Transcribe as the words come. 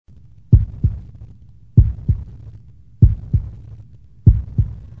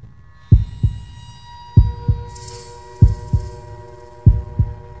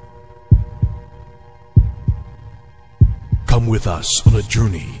Come with us on a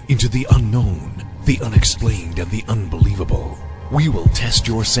journey into the unknown, the unexplained, and the unbelievable. We will test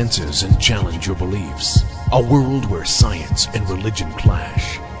your senses and challenge your beliefs. A world where science and religion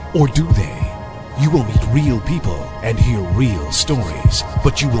clash. Or do they? You will meet real people and hear real stories,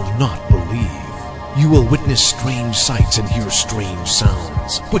 but you will not believe. You will witness strange sights and hear strange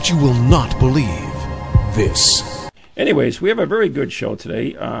sounds, but you will not believe. This. Anyways, we have a very good show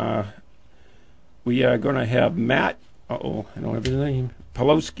today. We are going to have Matt, I don't have his name,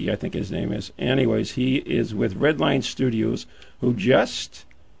 Pawlowski, I think his name is. Anyways, he is with Redline Studios, who just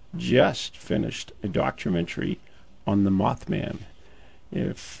finished a documentary on the Mothman.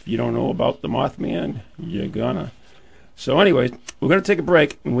 If you don't know about the Mothman, you're gonna. So anyways, we're going to take a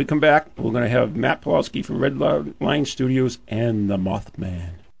break. When we come back, we're going to have Matt Pawlowski from Redline Studios and the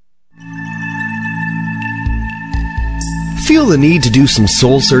Mothman. Feel the need to do some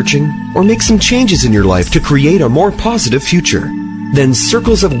soul searching or make some changes in your life to create a more positive future? Then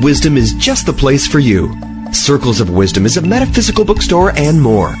Circles of Wisdom is just the place for you. Circles of Wisdom is a metaphysical bookstore and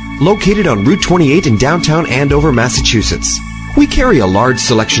more, located on Route 28 in downtown Andover, Massachusetts. We carry a large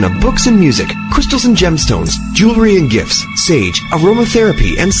selection of books and music, crystals and gemstones, jewelry and gifts, sage,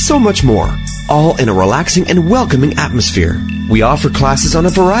 aromatherapy, and so much more, all in a relaxing and welcoming atmosphere. We offer classes on a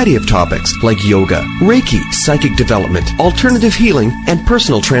variety of topics like yoga, Reiki, psychic development, alternative healing, and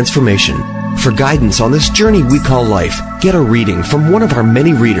personal transformation. For guidance on this journey we call life, get a reading from one of our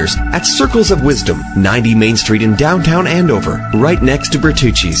many readers at Circles of Wisdom, 90 Main Street in downtown Andover, right next to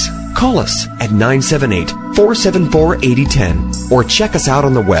Bertucci's. Call us at 978-474-8010 or check us out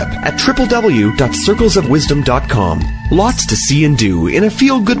on the web at www.circlesofwisdom.com. Lots to see and do in a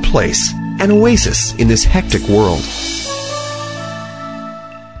feel-good place, an oasis in this hectic world.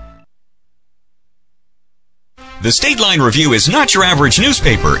 The State Line Review is not your average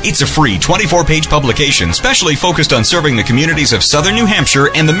newspaper. It's a free 24-page publication specially focused on serving the communities of southern New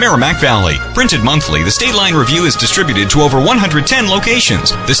Hampshire and the Merrimack Valley. Printed monthly, the State Line Review is distributed to over 110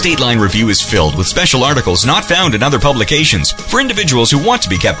 locations. The State Line Review is filled with special articles not found in other publications for individuals who want to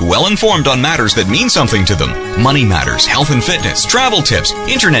be kept well informed on matters that mean something to them. Money matters, health and fitness, travel tips,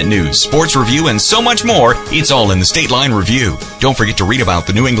 internet news, sports review, and so much more. It's all in the State Line Review. Don't forget to read about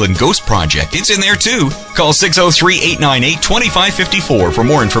the New England Ghost Project. It's in there too. Call 603-898-2554 for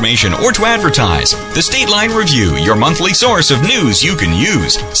more information or to advertise. The State Line Review, your monthly source of news you can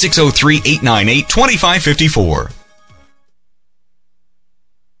use. 603-898-2554.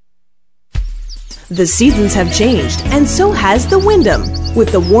 The seasons have changed, and so has the Wyndham.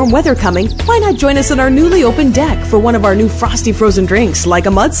 With the warm weather coming, why not join us on our newly opened deck for one of our new frosty frozen drinks like a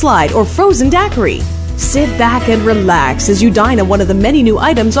mudslide or frozen daiquiri? Sit back and relax as you dine on one of the many new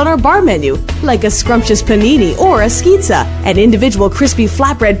items on our bar menu, like a scrumptious panini or a schizza, an individual crispy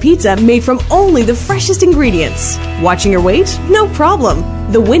flatbread pizza made from only the freshest ingredients. Watching your weight? No problem.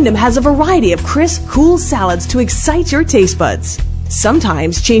 The Wyndham has a variety of crisp, cool salads to excite your taste buds.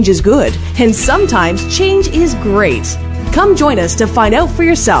 Sometimes change is good, and sometimes change is great. Come join us to find out for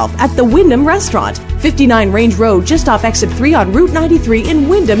yourself at the Wyndham Restaurant, 59 Range Road, just off Exit 3 on Route 93 in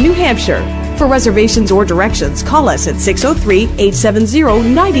Wyndham, New Hampshire. For reservations or directions, call us at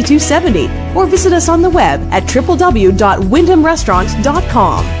 603-870-9270 or visit us on the web at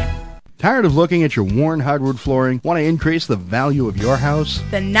www.wyndhamrestaurant.com. Tired of looking at your worn hardwood flooring? Want to increase the value of your house?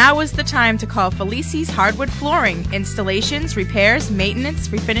 Then now is the time to call Felici's Hardwood Flooring. Installations, repairs, maintenance,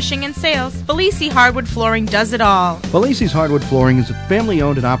 refinishing, and sales. Felici Hardwood Flooring does it all. Felici's Hardwood Flooring is a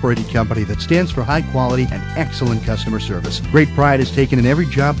family-owned and operated company that stands for high quality and excellent customer service. Great pride is taken in every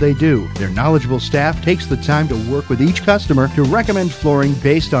job they do. Their knowledgeable staff takes the time to work with each customer to recommend flooring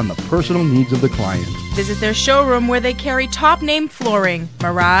based on the personal needs of the client. Visit their showroom where they carry top-name flooring,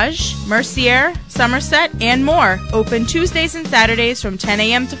 Mirage, Mercier, Somerset, and more. Open Tuesdays and Saturdays from 10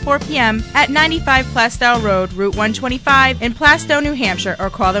 a.m. to 4 p.m. at 95 Plastow Road, Route 125 in Plastow, New Hampshire, or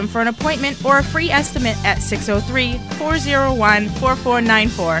call them for an appointment or a free estimate at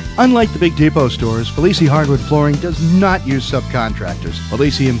 603-401-4494. Unlike the big depot stores, Felici Hardwood Flooring does not use subcontractors.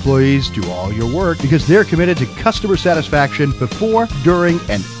 Felici employees do all your work because they're committed to customer satisfaction before, during,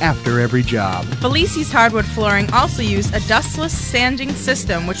 and after every job. Felici's Hardwood Flooring also use a dustless sanding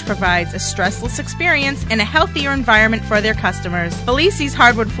system which provides a stressless experience and a healthier environment for their customers. Felici's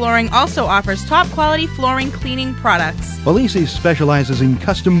Hardwood Flooring also offers top quality flooring cleaning products. Felici specializes in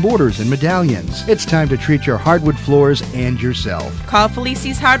custom borders and medallions. It's time to treat your hardwood floors and yourself. Call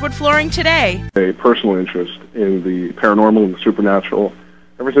Felici's Hardwood Flooring today. A personal interest in the paranormal and the supernatural.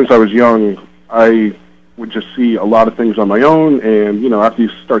 Ever since I was young, I would just see a lot of things on my own, and after you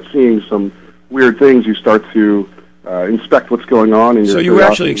start seeing some weird things, you start to inspect what's going on. So you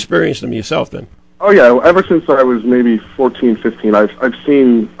actually experienced them yourself then? Oh yeah, ever since I was maybe 14, 15, I've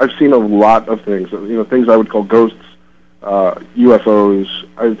seen a lot of things. Things I would call ghosts, UFOs.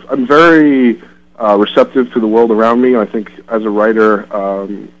 I'm very receptive to the world around me. I think as a writer,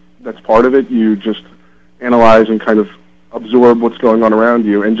 that's part of it. You just analyze and kind of absorb what's going on around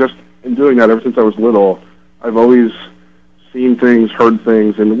you. And just in doing that, ever since I was little, I've always seen things, heard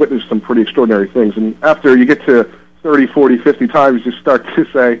things, and witnessed some pretty extraordinary things. And after you get to 30, 40, 50 times, you start to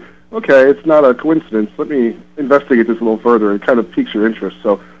say, okay, it's not a coincidence. Let me investigate this a little further. It kind of piques your interest.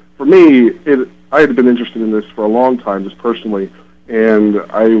 So for me, I had been interested in this for a long time, just personally, and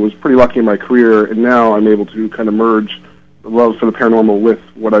I was pretty lucky in my career, and now I'm able to kind of merge the love for the paranormal with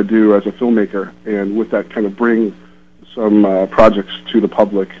what I do as a filmmaker, and with that kind of bring some projects to the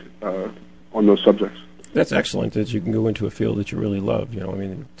public on those subjects. That's excellent that you can go into a field that you really love,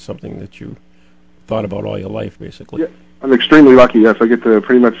 something that you thought about all your life, basically. Yeah, I'm extremely lucky, yes. I get to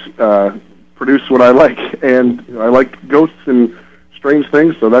pretty much produce what I like, and I like ghosts and strange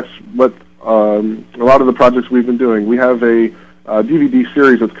things, so that's what a lot of the projects we've been doing. We have a DVD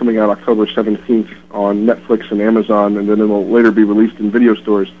series that's coming out October 17th on Netflix and Amazon, and then it will later be released in video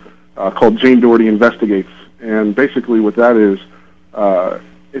stores, called Jane Doherty Investigates. And basically what that is,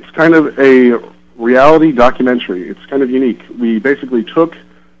 it's kind of a reality documentary. It's kind of unique. We basically took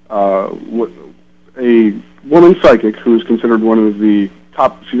a woman psychic who is considered one of the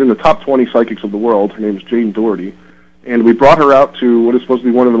she's in the top 20 psychics of the world. Her name is Jane Doherty. And we brought her out to what is supposed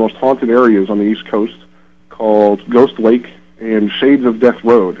to be one of the most haunted areas on the East Coast called Ghost Lake and Shades of Death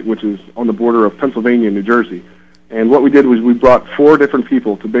Road, which is on the border of Pennsylvania and New Jersey. And what we did was we brought 4 different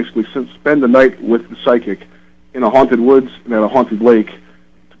people to basically spend the night with the psychic in a haunted woods and at a haunted lake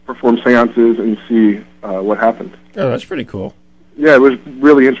to perform seances and see what happened. Oh, that's pretty cool. Yeah, it was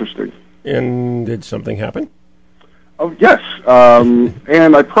really interesting. And did something happen? Oh, yes.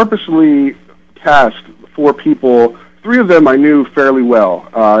 And I purposely cast 4 people. 3 of them I knew fairly well.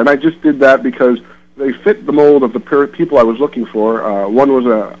 And I just did that because they fit the mold of the people I was looking for. One was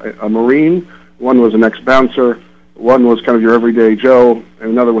a Marine, one was an ex-bouncer, one was kind of your everyday Joe, and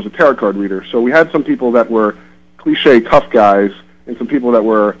another was a tarot card reader. So we had some people that were cliche tough guys, and some people that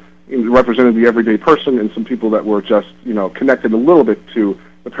were represented the everyday person, and some people that were just, connected a little bit to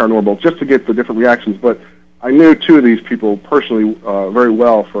the paranormal, just to get the different reactions. But I knew 2 of these people personally very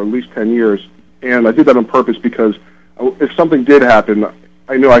well for at least 10 years, and I did that on purpose because if something did happen,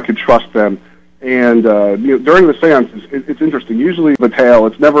 I knew I could trust them. And during the seances, it's interesting. Usually the tale,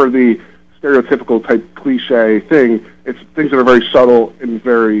 it's never the stereotypical type cliche thing. It's things that are very subtle and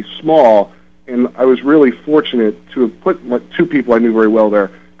very small. And I was really fortunate to have put 2 people I knew very well there,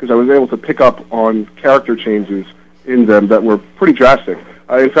 because I was able to pick up on character changes in them that were pretty drastic.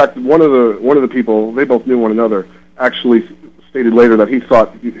 In fact, one of the people, they both knew one another, actually stated later that he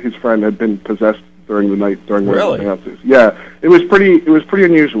thought his friend had been possessed during the night during one of the seances. Yeah, it was pretty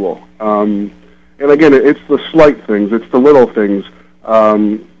unusual. And again, it's the slight things, it's the little things.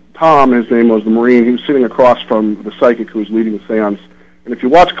 Tom, his name was the Marine, he was sitting across from the psychic who was leading the seance. And if you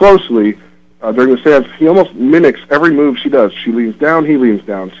watch closely, during the seance, he almost mimics every move she does. She leans down, he leans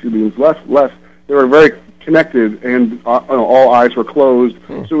down. She leans left. They were very connected, and all eyes were closed.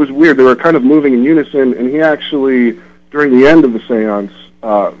 So it was weird. They were kind of moving in unison, and he actually, during the end of the seance,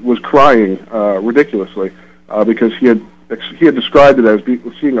 was crying ridiculously because he had described it as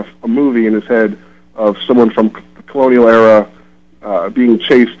seeing a movie in his head of someone from the colonial era being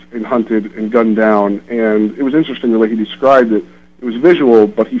chased and hunted and gunned down. And it was interesting the way he described it. It was visual,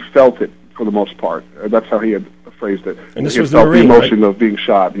 but he felt it for the most part. That's how he had phrased it. And this he was felt the Marine, the emotion right? of being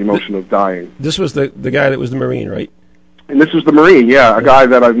shot, the emotion of dying. This was the guy that was the Marine, right? And this is the Marine, yeah, a guy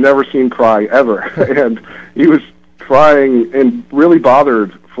that I've never seen cry ever. And he was crying and really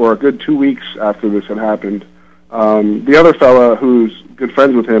bothered for a good 2 weeks after this had happened. The other fella who's good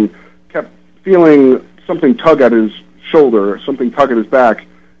friends with him kept feeling something tug at his shoulder, something tug at his back,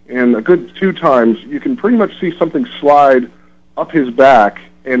 and a good 2 times you can pretty much see something slide up his back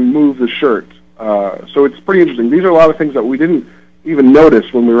and move the shirt. So it's pretty interesting. These are a lot of things that we didn't even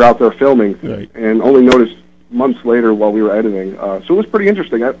notice when we were out there filming, right, and only noticed months later while we were editing. So it was pretty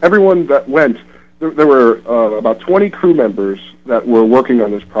interesting. Everyone that went, there were about 20 crew members that were working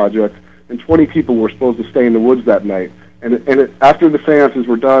on this project, and 20 people were supposed to stay in the woods that night. And after the seances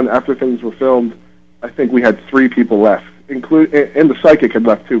were done, after things were filmed, I think we had 3 people left, and the psychic had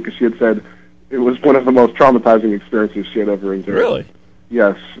left too, because she had said it was one of the most traumatizing experiences she had ever endured. Really?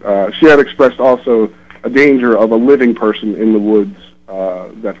 Yes. She had expressed also a danger of a living person in the woods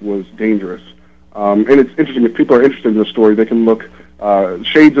that was dangerous. And it's interesting, if people are interested in the story, they can look,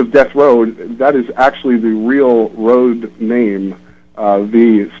 Shades of Death Road, that is actually the real road name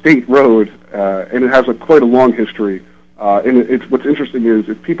the state road, and it has quite a long history. And what's interesting is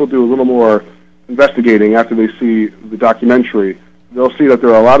if people do a little more investigating after they see the documentary, they'll see that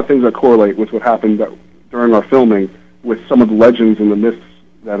there are a lot of things that correlate with what happened during our filming with some of the legends and the myths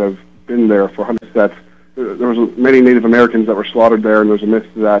that have been there for hundreds. That there was many Native Americans that were slaughtered there, and there's a myth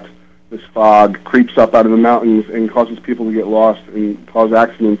that this fog creeps up out of the mountains and causes people to get lost and cause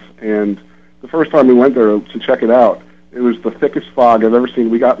accidents. And the first time we went there to check it out, it was the thickest fog I've ever seen.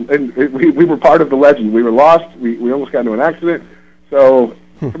 We were part of the legend. We were lost. We almost got into an accident. So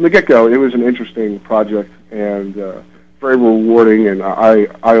from the get-go, it was an interesting project and very rewarding and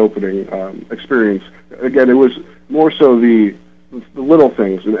eye-opening experience. Again, it was more so the little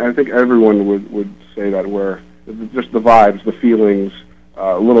things, and I think everyone would say that, where just the vibes, the feelings,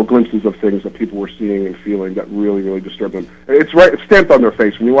 little glimpses of things that people were seeing and feeling that really, really disturbed them. It's stamped on their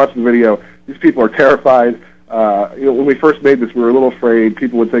face. When you watch the video, these people are terrified. When we first made this, we were a little afraid.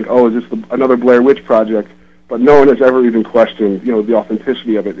 People would think, "Oh, is this another Blair Witch project?" But no one has ever even questioned, the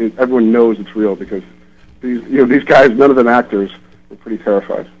authenticity of it. Everyone knows it's real because these guys, none of them actors, were pretty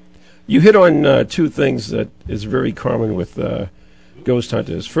terrified. You hit on two things that is very common with ghost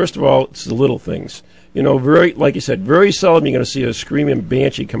hunters. First of all, it's the little things. Like you said, very seldom you're going to see a screaming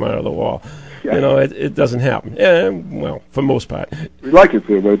banshee come out of the wall. Yeah. It doesn't happen. Well, for most part. We like it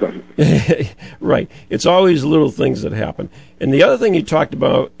to, but it doesn't. Right. It's always little things that happen. And the other thing you talked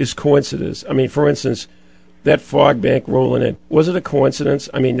about is coincidence. I mean, for instance, that fog bank rolling in. Was it a coincidence?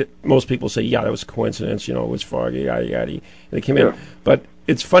 I mean, most people say, yeah, that was a coincidence. It was foggy, yada, yada. And it came in. But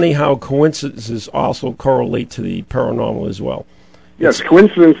it's funny how coincidences also correlate to the paranormal as well. Yes,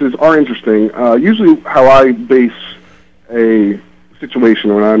 coincidences are interesting. Usually how I base a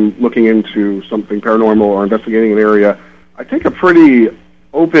situation when I'm looking into something paranormal or investigating an area, I take a pretty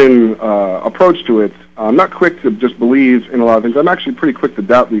open approach to it. I'm not quick to just believe in a lot of things. I'm actually pretty quick to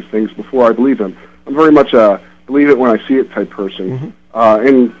doubt these things before I believe them. I'm very much a believe it when I see it type person. Mm-hmm.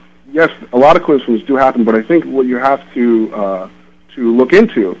 And yes, a lot of coincidences do happen, but I think what you have to look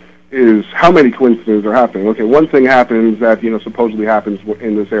into is how many coincidences are happening. Okay, one thing happens that, supposedly happens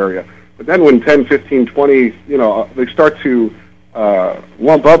in this area. But then when 10, 15, 20, they start to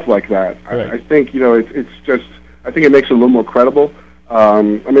lump up like that, right. I think, it's just, I think it makes it a little more credible.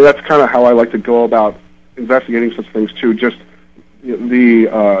 That's kind of how I like to go about investigating such things too, just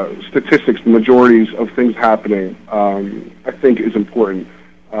the statistics, the majorities of things happening, I think is important.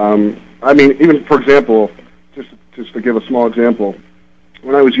 Even, for example, just to give a small example,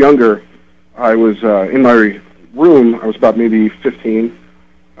 when I was younger, I was in my room. I was about maybe 15.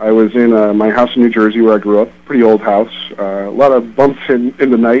 I was in my house in New Jersey where I grew up, pretty old house, a lot of bumps in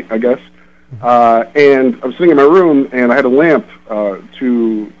the night, I guess. And I was sitting in my room, and I had a lamp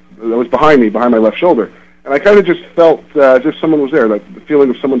that was behind me, behind my left shoulder. And I kind of just felt as if someone was there, like the feeling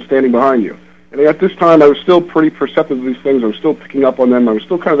of someone standing behind you. And at this time, I was still pretty perceptive of these things. I was still picking up on them. I was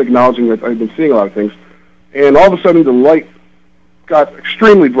still kind of acknowledging that I'd been seeing a lot of things. And all of a sudden, the light got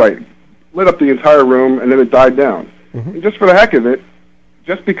extremely bright, lit up the entire room, and then it died down. Mm-hmm. And just for the heck of it,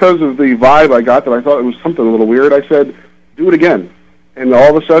 just because of the vibe I got that I thought it was something a little weird, I said, do it again. And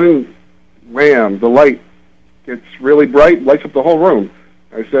all of a sudden, wham, the light gets really bright, lights up the whole room.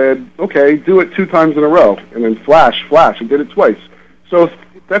 I said, okay, do it 2 times in a row, and then flash, and did it twice. So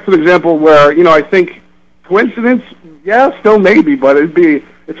that's an example where, I think coincidence, yeah, still maybe, but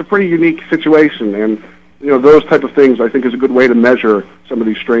it's a pretty unique situation, and those type of things I think is a good way to measure some of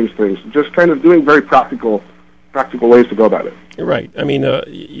these strange things. Just kind of doing very practical ways to go about it. Right. I mean,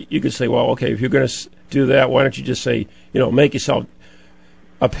 you could say, well, okay, if you're going to do that, why don't you just say, make yourself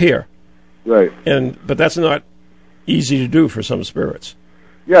appear? Right. But that's not easy to do for some spirits.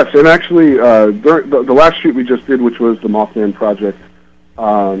 Yes, and actually, during the last shoot we just did, which was the Mothman Project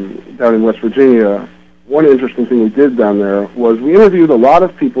down in West Virginia, one interesting thing we did down there was we interviewed a lot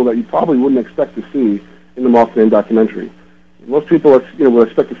of people that you probably wouldn't expect to see in the Mothman documentary. Most people, will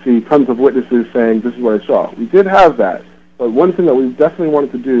expect to see tons of witnesses saying, this is what I saw. We did have that, but one thing that we definitely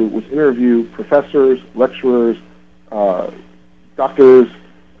wanted to do was interview professors, lecturers, doctors,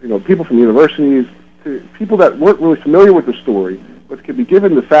 people from universities, people that weren't really familiar with the story, but could be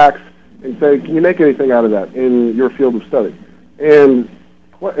given the facts and say, can you make anything out of that in your field of study? And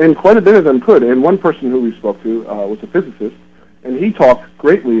quite a bit of them could. And one person who we spoke to was a physicist, and he talked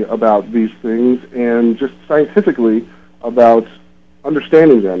greatly about these things and just scientifically about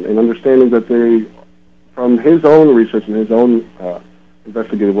understanding them and understanding that they, from his own research and his own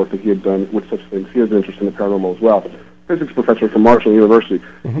investigative work that he had done with such things, he has an interest in the paranormal as well. Physics professor from Marshall University.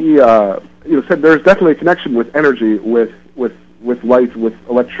 Mm-hmm. He said there's definitely a connection with energy, with light, with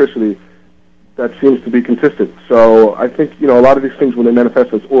electricity, that seems to be consistent. So I think, a lot of these things, when they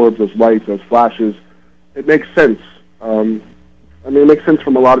manifest as orbs, as lights, as flashes, it makes sense. It makes sense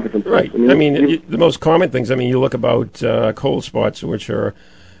from a lot of different points. Right. The most common things, you look about cold spots, which are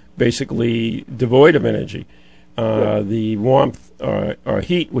basically devoid of energy. The warmth or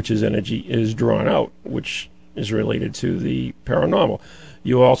heat, which is energy, is drawn out, which is related to the paranormal.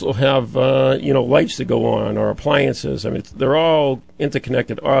 You also have, lights that go on or appliances. They're all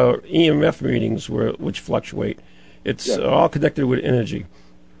interconnected. Or EMF readings which fluctuate. It's all connected with energy.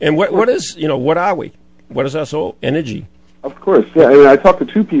 And what are we? What is our soul? Energy. Of course, yeah. I talked to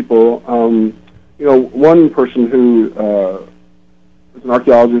two people. One person who is an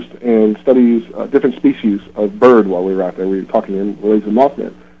archaeologist and studies different species of bird while we were out there. We were talking to him related to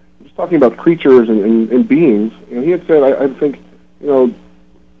Mothman. He was talking about creatures and beings. And he had said, I think,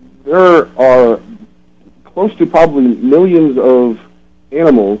 there are close to probably millions of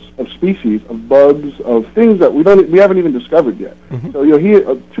animals, of species, of bugs, of things that we haven't even discovered yet. Mm-hmm.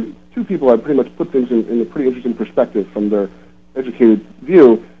 So two people had pretty much put things in a pretty interesting perspective from their educated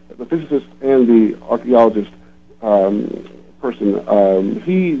view. The physicist and the archaeologist person.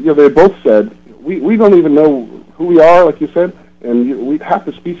 They both said we don't even know who we are, like you said, and we half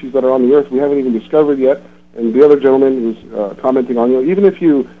the species that are on the Earth we haven't even discovered yet. And the other gentleman was commenting on, even if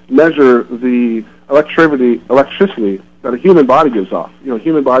you measure the electricity that a human body gives off,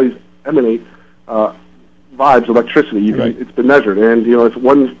 human bodies emanate vibes, electricity. It's been measured. And, if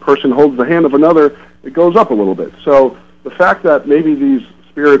one person holds the hand of another, it goes up a little bit. So the fact that maybe these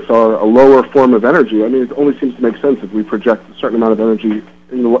spirits are a lower form of energy, it only seems to make sense if we project a certain amount of energy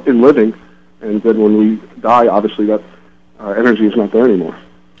in living, and then when we die, obviously that energy is not there anymore.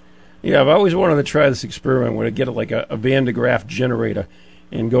 Yeah, I've always wanted to try this experiment where to get a Van de Graaff generator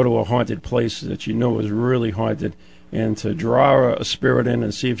and go to a haunted place that is really haunted, and to draw a spirit in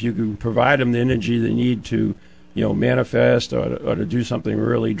and see if you can provide them the energy they need to, manifest or to do something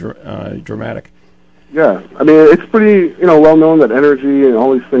really dramatic. Yeah, it's pretty, well known that energy and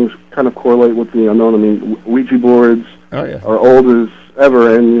all these things kind of correlate with the unknown. Ouija boards are old as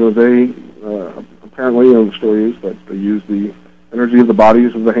ever, and, they apparently, the story is that they use the energy of the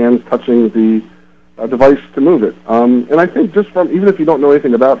bodies of the hands touching the device to move it. And I think just even if you don't know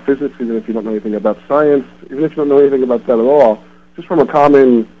anything about physics, even if you don't know anything about science, even if you don't know anything about that at all, just from a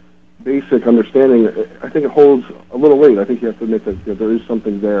common basic understanding, I think it holds a little weight. I think you have to admit that there is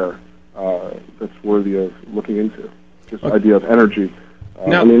something there that's worthy of looking into. This idea of energy.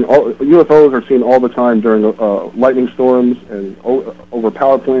 UFOs are seen all the time during lightning storms and over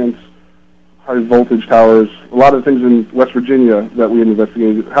power plants, high voltage towers. A lot of things in West Virginia that we had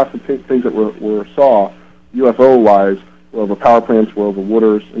investigated, half the things that were saw UFO-wise were over power plants, were over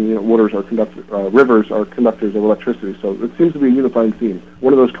waters, and waters are rivers are conductors of electricity. So it seems to be a unifying theme.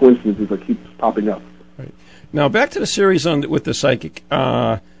 One of those coincidences that keeps popping up. Right. Now back to the series with the psychic.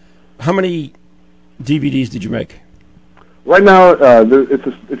 How many DVDs did you make? Right now,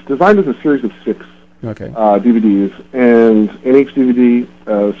 it's designed as a series of 6 DVDs, and in each DVD,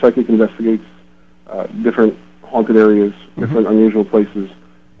 psychic investigates different haunted areas, different unusual places.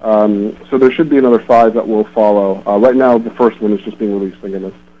 So there should be another 5 that will follow. Right now, the first one is just being released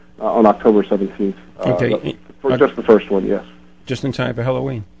again on October 17th. Just the first one, yes. Just in time for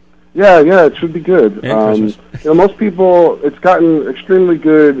Halloween. Yeah, it should be good. And Christmas. Most people, it's gotten extremely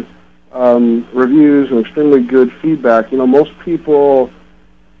good reviews and extremely good feedback. Most people,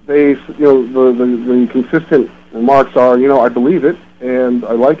 the consistent remarks are, I believe it and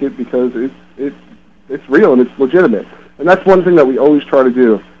I like it because it's real and it's legitimate. And that's one thing that we always try to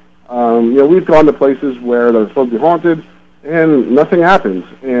do. We've gone to places where they're supposed to be haunted and nothing happens.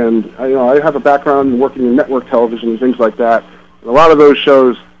 And I have a background working in network television and things like that. And a lot of those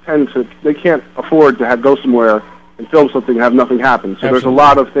shows they can't afford to go somewhere and film something and have nothing happen. So There's a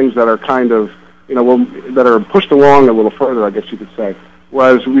lot of things that are kind of, that are pushed along a little further, I guess you could say.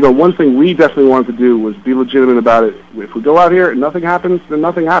 Whereas, one thing we definitely wanted to do was be legitimate about it. If we go out here and nothing happens, then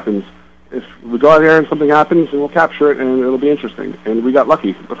nothing happens. If we go out here and something happens, then we'll capture it and it'll be interesting. And we got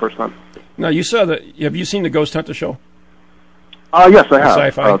lucky the first time. Now, you saw have you seen the Ghost Hunter show? Yes, I have.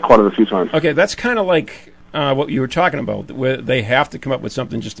 Sci-fi? Caught it a few times. Okay, that's kind of like what you were talking about, where they have to come up with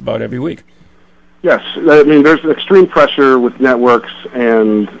something just about every week. Yes, there's extreme pressure with networks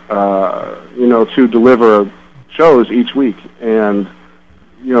and, to deliver shows each week. And,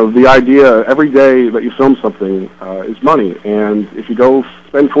 the idea every day that you film something is money. And if you go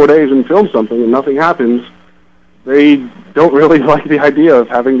spend 4 days and film something and nothing happens, they don't really like the idea of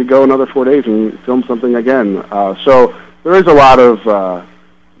having to go another 4 days and film something again. So there is a lot of,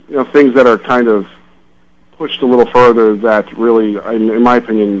 things that are kind of pushed a little further that really, in my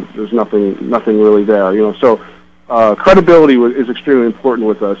opinion, there's nothing really there. So credibility is extremely important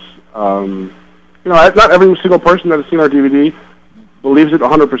with us. Not every single person that has seen our DVD believes it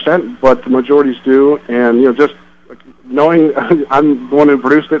 100%, but the majorities do. And just knowing I'm the one who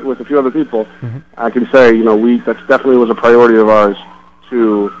produced it with a few other people, I can say that definitely was a priority of ours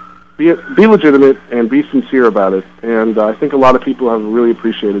to be legitimate and be sincere about it. And I think a lot of people have really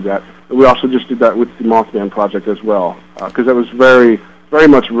appreciated that. And we also just did that with the Mothman project as well, because that was very, very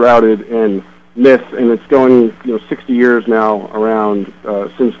much rooted in myth, and it's going 60 years now around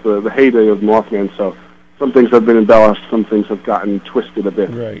since the heyday of Mothman. So some things have been embellished, some things have gotten twisted a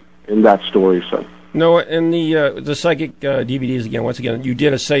bit in that story. So. No, and the psychic DVDs again. Once again, you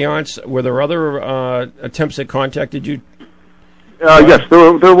did a séance. Were there other attempts that contacted you? Yes,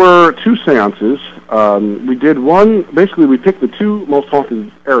 there were 2 seances. We did one. Basically, we picked the 2 most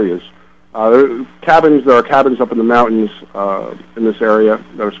haunted areas. There are cabins up in the mountains in this area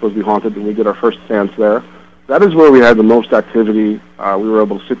that are supposed to be haunted, and we did our first seance there. That is where we had the most activity. We were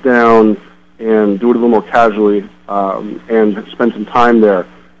able to sit down and do it a little more casually and spend some time there.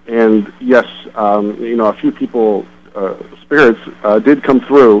 And yes, a few people, spirits, did come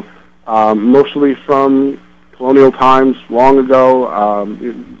through, mostly from colonial times, long ago.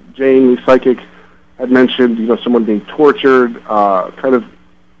 Jane, the psychic, had mentioned, someone being tortured, kind of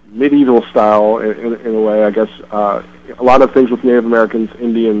medieval style in a way, I guess. A lot of things with Native Americans,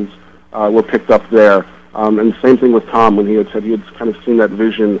 Indians, were picked up there. And the same thing with Tom when he had said he had kind of seen that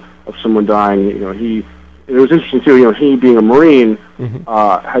vision of someone dying. It was interesting too. He being a Marine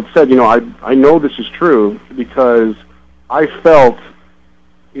had said, I know this is true because I felt,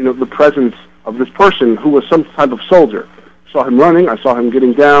 the presence of this person who was some type of soldier. Saw him running. I saw him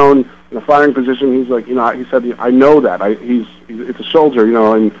getting down in a firing position. He's like, he said, I know that. It's a soldier,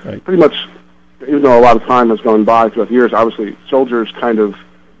 and pretty much, even though a lot of time has gone by throughout the years, obviously soldiers kind of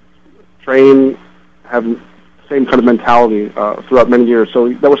train, have the same kind of mentality throughout many years. So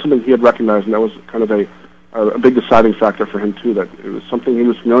that was something he had recognized, and that was kind of a big deciding factor for him too, that it was something he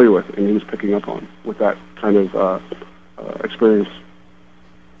was familiar with and he was picking up on with that kind of experience.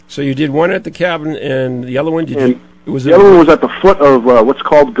 So you did one at the cabin, and the other one, the other one was at the foot of what's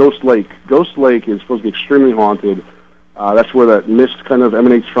called Ghost Lake. Ghost Lake is supposed to be extremely haunted. That's where that mist kind of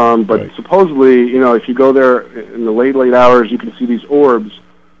emanates from. But supposedly, if you go there in the late hours, you can see these orbs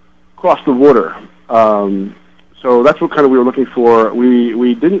across the water. So that's what kind of we were looking for.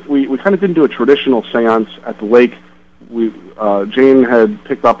 We kind of didn't do a traditional seance at the lake. Jane had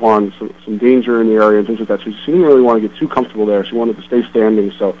picked up on some danger in the area and things like that, so she didn't really want to get too comfortable there. She wanted to stay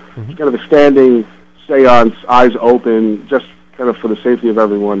standing, so it's kind of a standing seance, eyes open, just kind of for the safety of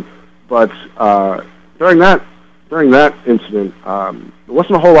everyone. But during that incident, there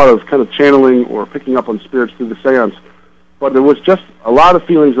wasn't a whole lot of kind of channeling or picking up on spirits through the seance, but there was just a lot of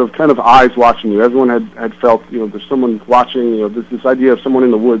feelings of kind of eyes watching you. Everyone had felt, there's someone watching, this idea of someone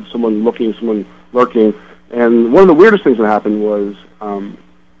in the woods, someone looking, someone lurking. And one of the weirdest things that happened was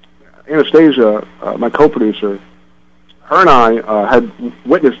Anastasia, my co-producer, her and I had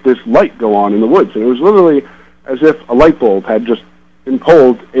witnessed this light go on in the woods. And it was literally as if a light bulb had just been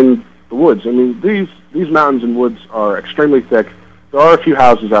pulled in the woods. I mean, these mountains and woods are extremely thick. There are a few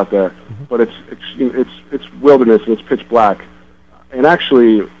houses out there, but it's wilderness and it's pitch black. And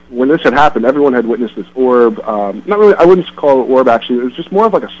actually, when this had happened, everyone had witnessed this orb. Not really, I wouldn't call it orb, actually. It was just more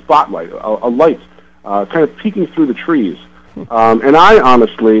of like a spotlight, a light, kind of peeking through the trees. And I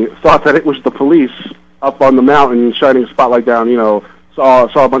honestly thought that it was the police up on the mountain shining a spotlight down. Saw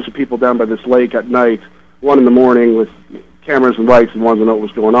a bunch of people down by this lake at night, 1 in the morning with cameras and lights and wanted to know what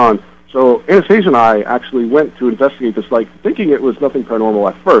was going on. So Anastasia and I actually went to investigate this light, thinking it was nothing paranormal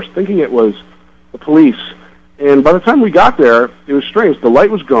at first, thinking it was the police. And by the time we got there, it was strange. The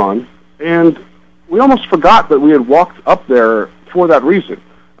light was gone, and we almost forgot that we had walked up there for that reason.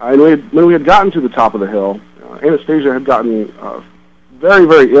 And when we had gotten to the top of the hill, Anastasia had gotten very,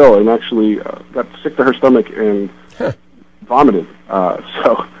 very ill and actually got sick to her stomach and vomited.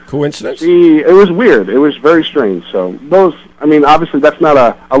 So coincidence? It was weird. It was very strange. So those, I mean, obviously that's not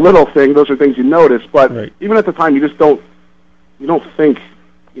a little thing. Those are things you notice, but even at the time, you just don't think,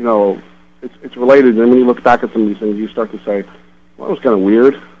 it's related. And then when you look back at some of these things, you start to say, well, that was kind of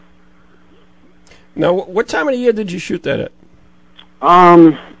weird. Now, what time of the year did you shoot that at?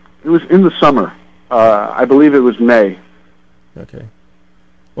 It was in the summer. I believe it was May. Okay.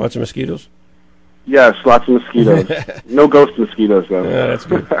 Lots of mosquitoes? Yes, lots of mosquitoes. No ghost mosquitoes, though. Yeah, that's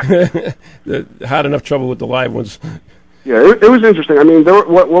good. Had enough trouble with the live ones. Yeah, it was interesting. I mean,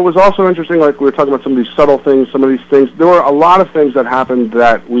 what was also interesting, like we were talking about some of these subtle things, some of these things, there were a lot of things that happened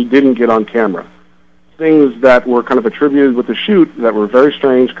that we didn't get on camera. things that were kind of attributed with the shoot that were very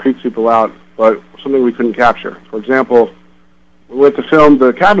strange, creeped people out, but something we couldn't capture. For example, we went to film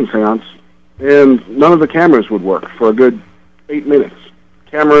the cabin seance, and none of the cameras would work for a good 8 minutes.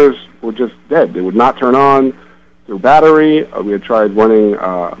 Cameras were just dead. They would not turn on through battery. We had tried running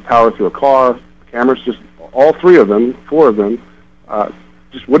power through a car. Cameras just, all 4 of them,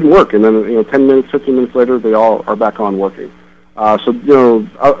 just wouldn't work. And then, 10 minutes, 15 minutes later, they all are back on working.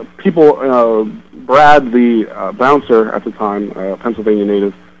 People, Brad, the bouncer at the time, Pennsylvania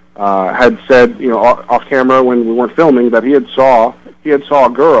native, had said, off camera when we weren't filming, that he had saw a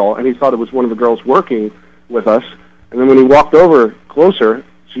girl, and he thought it was one of the girls working with us. And then when he walked over closer,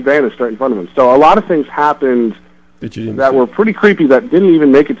 she vanished right in front of him. So a lot of things happened that were pretty creepy that didn't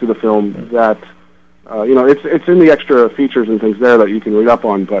even make it to the film. That it's in the extra features and things there that you can read up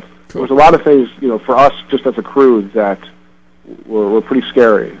on. But there was a lot of things, for us just as a crew that were pretty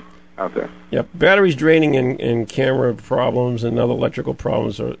scary out there. Yep, batteries draining and camera problems and other electrical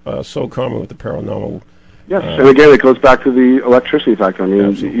problems are so common with the paranormal. Yes, and again, it goes back to the electricity factor. I mean,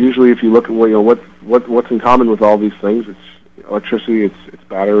 absolutely. Usually, if you look at what's in common with all these things, it's electricity, it's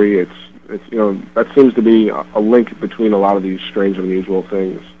battery, that seems to be a link between a lot of these strange and unusual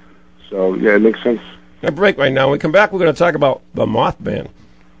things. So yeah, it makes sense. A break right now. When we come back, we're going to talk about the Mothman.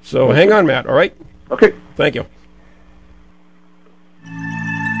 So hang on, Matt. All right. Okay. Thank you.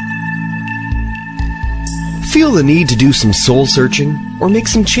 Feel the need to do some soul searching or make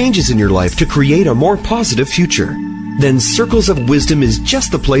some changes in your life to create a more positive future? Then Circles of Wisdom is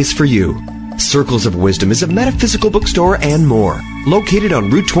just the place for you. Circles of Wisdom is a metaphysical bookstore and more, located on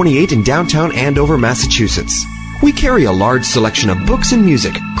Route 28 in downtown Andover, Massachusetts. We carry a large selection of books and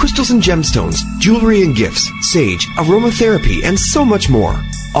music, crystals and gemstones, jewelry and gifts, sage, aromatherapy, and so much more,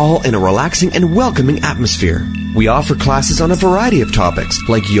 all in a relaxing and welcoming atmosphere. We offer classes on a variety of topics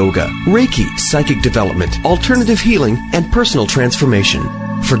like yoga, Reiki, psychic development, alternative healing, and personal transformation.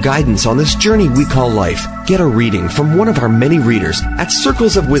 For guidance on this journey we call life, get a reading from one of our many readers at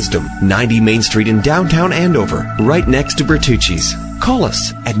Circles of Wisdom, 90 Main Street in downtown Andover, right next to Bertucci's. Call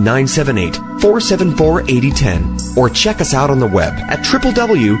us at 978-474-8010 or check us out on the web at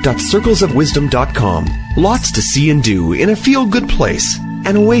www.circlesofwisdom.com. Lots to see and do in a feel-good place,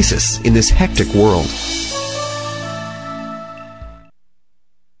 an oasis in this hectic world.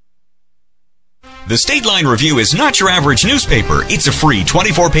 The State Line Review is not your average newspaper. It's a free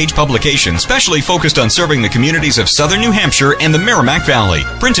 24-page publication specially focused on serving the communities of southern New Hampshire and the Merrimack Valley.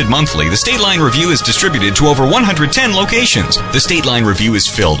 Printed monthly, the State Line Review is distributed to over 110 locations. The State Line Review is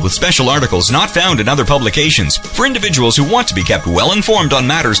filled with special articles not found in other publications for individuals who want to be kept well informed on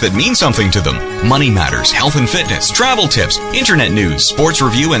matters that mean something to them. Money matters, health and fitness, travel tips, internet news, sports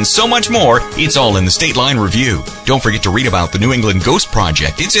review, and so much more. It's all in the State Line Review. Don't forget to read about the New England Ghost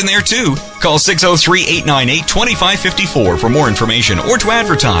Project. It's in there too. Call 603-898-2554 for more information or to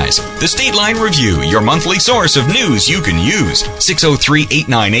advertise. The State Line Review, your monthly source of news you can use.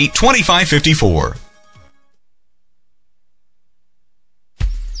 603-898-2554.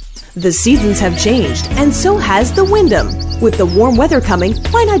 The seasons have changed, and so has the Wyndham. With the warm weather coming,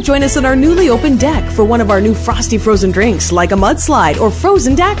 why not join us on our newly opened deck for one of our new frosty frozen drinks like a mudslide or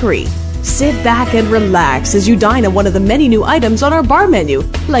frozen daiquiri? Sit back and relax as you dine on one of the many new items on our bar menu,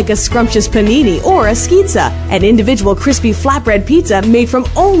 like a scrumptious panini or a schizza, an individual crispy flatbread pizza made from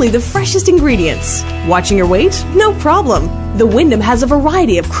only the freshest ingredients. Watching your weight? No problem. The Wyndham has a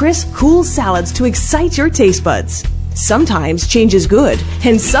variety of crisp, cool salads to excite your taste buds. Sometimes change is good,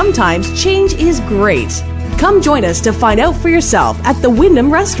 and sometimes change is great. Come join us to find out for yourself at the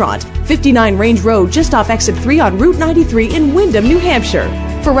Wyndham Restaurant, 59 Range Road, just off Exit 3 on Route 93 in Wyndham, New Hampshire.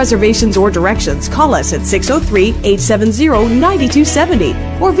 For reservations or directions, call us at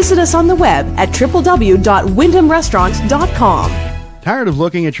 603-870-9270 or visit us on the web at www.wyndhamrestaurant.com. Tired of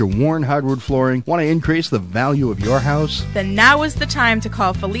looking at your worn hardwood flooring? Want to increase the value of your house? Then now is the time to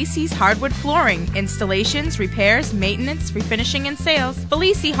call Felici's Hardwood Flooring. Installations, repairs, maintenance, refinishing, and sales.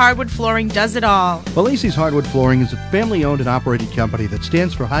 Felici Hardwood Flooring does it all. Felici's Hardwood Flooring is a family-owned and operated company that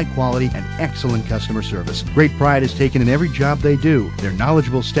stands for high quality and excellent customer service. Great pride is taken in every job they do. Their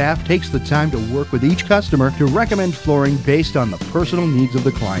knowledgeable staff takes the time to work with each customer to recommend flooring based on the personal needs of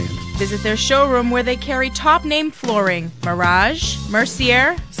the client. Visit their showroom where they carry top-name flooring, Mirage,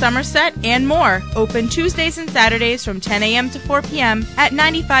 Mercier, Somerset, and more. Open Tuesdays and Saturdays from 10 a.m. to 4 p.m. at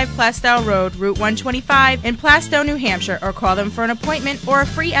 95 Plastow Road, Route 125 in Plastow, New Hampshire, or call them for an appointment or a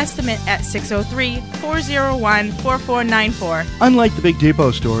free estimate at 603-401-4494. Unlike the Big Depot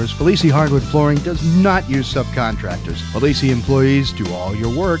stores, Felici Hardwood Flooring does not use subcontractors. Felici employees do all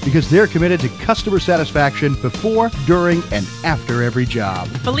your work because they're committed to customer satisfaction before, during, and after every job.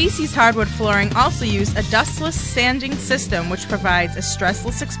 Felici's Felice's Hardwood Flooring also use a dustless sanding system which provides a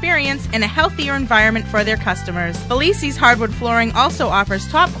stressless experience and a healthier environment for their customers. Felice's Hardwood Flooring also offers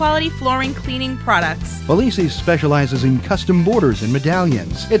top-quality flooring cleaning products. Felice's specializes in custom borders and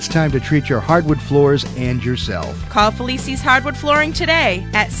medallions. It's time to treat your hardwood floors and yourself. Call Felice's Hardwood Flooring today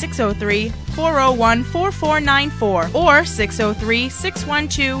at 603-401-4494 or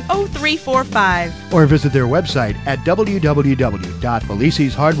 603-612-0345. Or visit their website at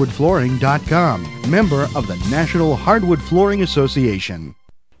www.feliceshardwoodflooring.com. Member of the National Hardwood Flooring Association.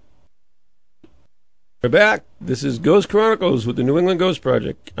 We're back. This is Ghost Chronicles with the New England Ghost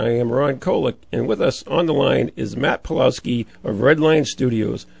Project. I am Ron Kolick, and with us on the line is Matt Pawlowski of Redline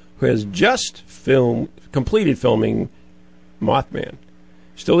Studios, who has just completed filming Mothman.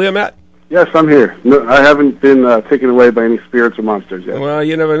 Still there, Matt? Yes, I'm here. No, I haven't been taken away by any spirits or monsters yet. Well,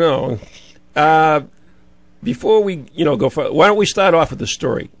 you never know. Before we go further, why don't we start off with the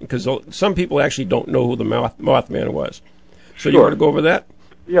story? Because some people actually don't know who the Mothman was. So Sure. You want to go over that?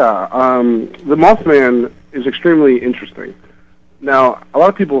 Yeah, the Mothman is extremely interesting. Now, a lot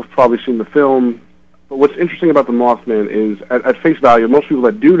of people have probably seen the film, but what's interesting about the Mothman is, at face value, most people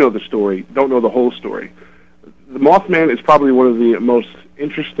that do know the story don't know the whole story. The Mothman is probably one of the most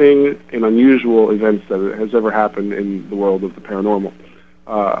interesting and unusual events that has ever happened in the world of the paranormal.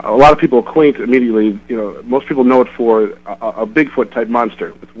 A lot of people acquaint immediately, most people know it for a Bigfoot-type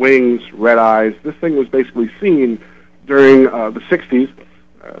monster with wings, red eyes. This thing was basically seen during the 60s,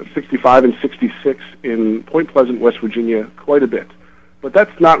 65 and 66 in Point Pleasant, West Virginia, quite a bit. But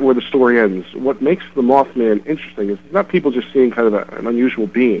that's not where the story ends. What makes the Mothman interesting is it's not people just seeing kind of an unusual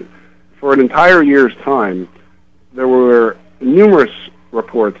being. For an entire year's time, there were numerous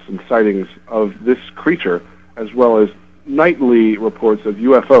reports and sightings of this creature, as well as nightly reports of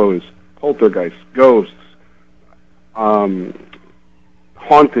UFOs, poltergeists, ghosts, hauntings,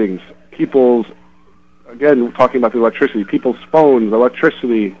 people's, again, we're talking about the electricity, people's phones,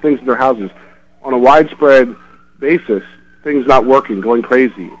 electricity, things in their houses. On a widespread basis, things not working, going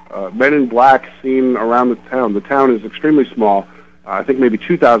crazy. Men in black seen around the town. The town is extremely small. I think maybe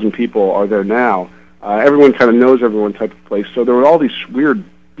 2,000 people are there now. Everyone kind of knows everyone type of place. So there were all these weird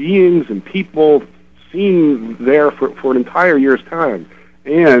beings and people seen there for an entire year's time.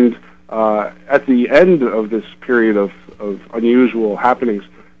 And at the end of this period of unusual happenings,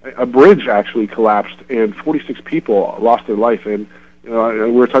 a bridge actually collapsed and 46 people lost their life. And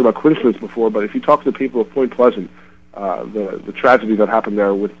we were talking about coincidence before, but if you talk to the people of Point Pleasant, the tragedy that happened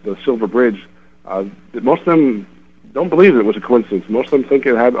there with the Silver Bridge, most of them don't believe it was a coincidence. Most of them think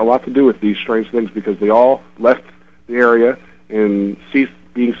it had a lot to do with these strange things because they all left the area and ceased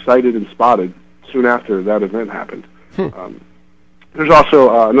being sighted and spotted soon after that event happened. There's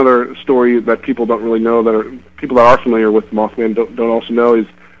also another story that people don't really know, people that are familiar with Mothman don't also know, is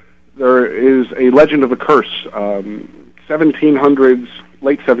there is a legend of a curse. 1700s,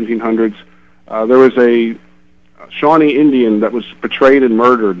 late 1700s, there was a Shawnee Indian that was betrayed and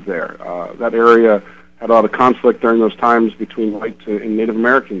murdered there. That area had a lot of conflict during those times between whites and Native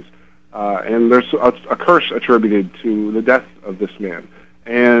Americans. And there's a curse attributed to the death of this man.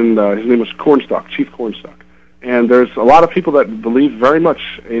 And his name was Cornstalk, Chief Cornstalk. And there's a lot of people that believe very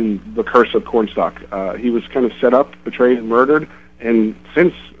much in the curse of Cornstalk. He was kind of set up, betrayed, and murdered. And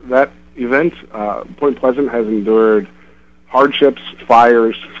since that event, Point Pleasant has endured hardships,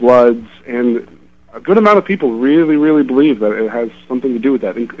 fires, floods, and a good amount of people really, really believe that it has something to do with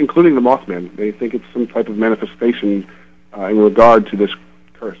that, including the Mothman. They think it's some type of manifestation in regard to this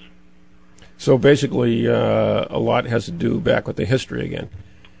curse. So basically, a lot has to do back with the history again.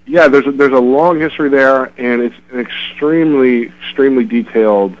 Yeah, there's a long history there, and it's an extremely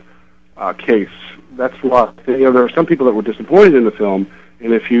detailed case. That's why there are some people that were disappointed in the film,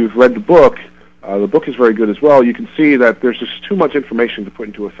 and if you've read the book is very good as well. You can see that there's just too much information to put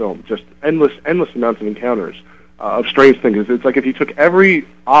into a film, just endless amounts of encounters of strange things. It's like if you took every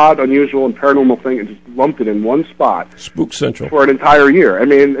odd, unusual, and paranormal thing and just lumped it in one spot. Spook Central. For an entire year. I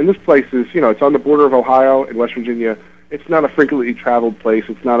mean, and this place is, it's on the border of Ohio and West Virginia. It's not a frequently traveled place.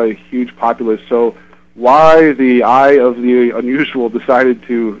 It's not a huge populace. So why the eye of the unusual decided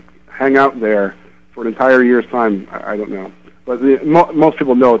to hang out there for an entire year's time, I don't know. But most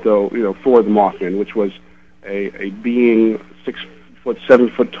people know it, though, for the Mothman, which was a being 6 foot,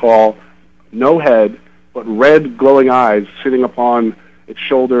 7 foot tall, no head, but red glowing eyes sitting upon its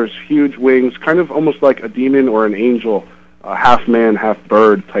shoulders, huge wings, kind of almost like a demon or an angel, half man, half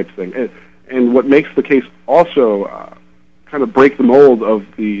bird type thing. And what makes the case also kind of break the mold of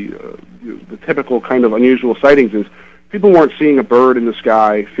the typical kind of unusual sightings is people weren't seeing a bird in the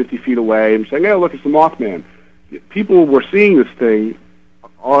sky 50 feet away and saying, "Hey, look, it's the Mothman." People were seeing this thing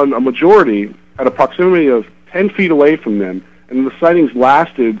on a majority at a proximity of 10 feet away from them, and the sightings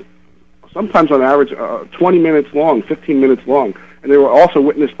lasted sometimes on average 20 minutes long, 15 minutes long, and they were also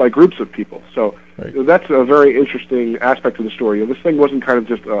witnessed by groups of people. So that's a very interesting aspect of the story. This thing wasn't kind of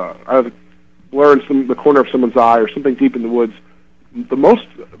just out of the blur in the corner of someone's eye or something deep in the woods.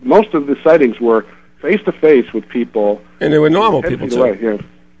 Most of the sightings were face to face with people, and they were normal people too. Away, yeah.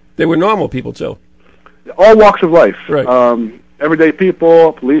 They were normal people too. All walks of life. Right. Everyday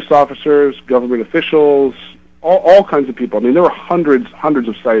people, police officers, government officials, all kinds of people. I mean, there were hundreds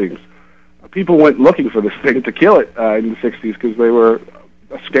of sightings. People went looking for this thing to kill it in the 60s because they were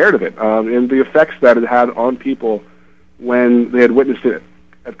scared of it. And the effects that it had on people when they had witnessed it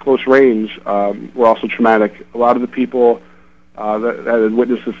at close range were also traumatic. A lot of the people that had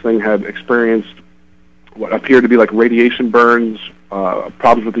witnessed this thing had experienced what appeared to be like radiation burns,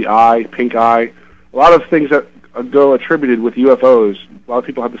 problems with the eye, pink eye, a lot of things that go attributed with UFOs. A lot of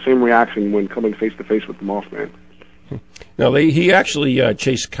people have the same reaction when coming face to face with the Mothman. Now, he actually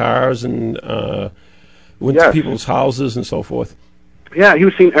chased cars and went to people's houses and so forth. Yeah, he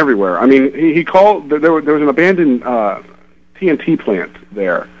was seen everywhere. I mean, he called. There was an abandoned TNT plant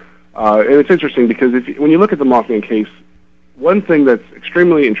there, and it's interesting because when you look at the Mothman case, one thing that's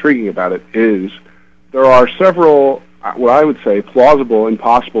extremely intriguing about it is there are several, what I would say, plausible and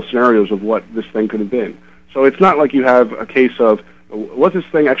possible scenarios of what this thing could have been. So it's not like you have a case of, was this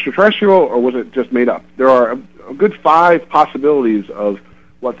thing extraterrestrial or was it just made up? There are a good 5 possibilities of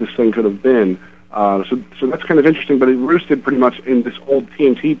what this thing could have been. So that's kind of interesting, but it roosted pretty much in this old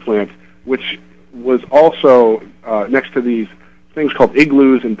TNT plant, which was also next to these things called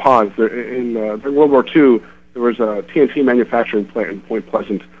igloos and ponds. During World War II, there was a TNT manufacturing plant in Point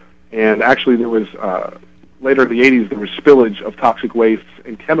Pleasant, and actually there was, later in the 80s, there was spillage of toxic wastes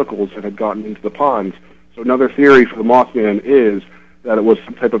and chemicals that had gotten into the ponds. So another theory for the Mothman is that it was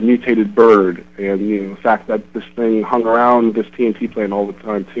some type of mutated bird, and the fact that this thing hung around this TNT plant all the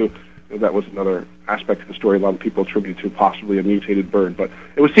time too, that was another aspect of the story a lot of people attribute to possibly a mutated bird. But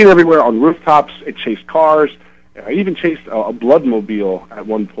it was seen everywhere on rooftops. It chased cars. It even chased a bloodmobile at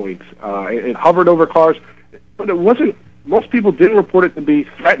one point. It hovered over cars, but it wasn't. Most people didn't report it to be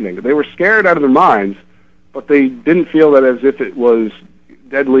threatening. They were scared out of their minds, but they didn't feel that as if it was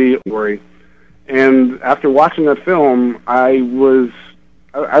deadly or worry. And after watching that film, I was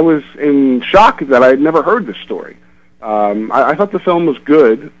in shock that I had never heard this story. I thought the film was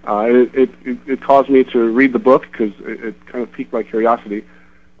good. It caused me to read the book because it kind of piqued my curiosity.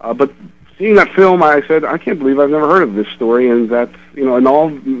 But seeing that film, I said, I can't believe I've never heard of this story, and that, in all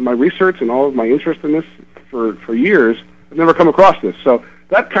of my research and all of my interest in this for years, I've never come across this. So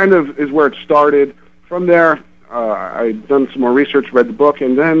that kind of is where it started. From there, I'd done some more research, read the book,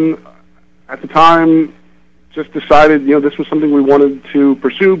 and then at the time just decided, this was something we wanted to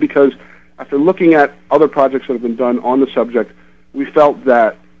pursue because after looking at other projects that have been done on the subject, we felt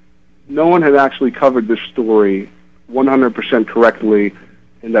that no one had actually covered this story 100% correctly,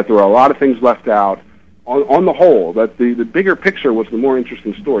 and that there were a lot of things left out. On the whole, that the bigger picture was the more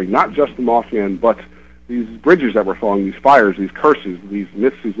interesting story, not just the Mothman, but these bridges that were falling, these fires, these curses, these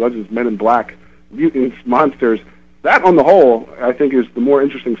myths, these legends, men in black, mutants, monsters. That, on the whole, I think is the more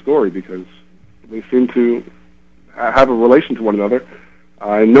interesting story because they seem to have a relation to one another,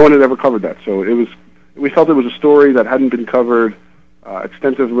 and no one had ever covered that. So we felt it was a story that hadn't been covered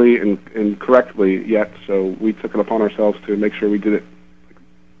extensively and correctly yet, so we took it upon ourselves to make sure we did it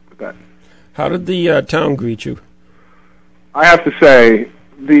with that. How did the town greet you? I have to say,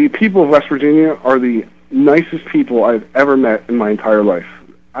 the people of West Virginia are the nicest people I've ever met in my entire life.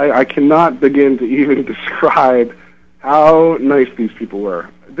 I cannot begin to even describe how nice these people were.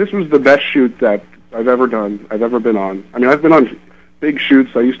 This was the best shoot that I've ever done, I've ever been on. I mean, I've been on big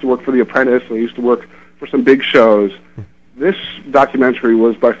shoots. I used to work for The Apprentice. I used to work for some big shows. This documentary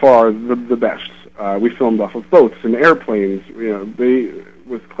was by far the best. We filmed off of boats and airplanes,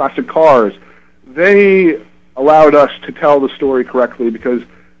 with classic cars. They allowed us to tell the story correctly because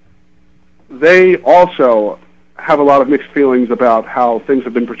they also have a lot of mixed feelings about how things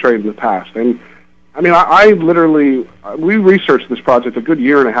have been portrayed in the past. And I mean, we researched this project a good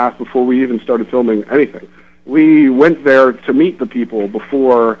year and a half before we even started filming anything. We went there to meet the people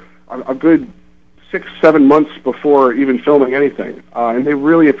before, a good 6-7 months before even filming anything. And they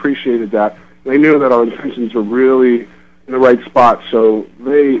really appreciated that. They knew that our intentions were really in the right spot, so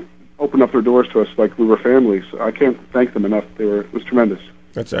they opened up their doors to us like we were family. So I can't thank them enough. It was tremendous.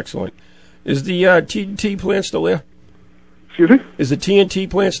 That's excellent. Is the TNT plant still there? Excuse me? Is the TNT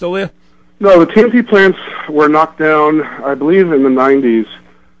plant still there? No, the TNT plants were knocked down, I believe, in the 90s.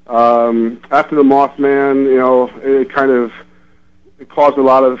 After the Mothman, it caused a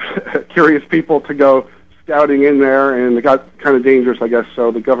lot of curious people to go scouting in there, and it got kind of dangerous, I guess,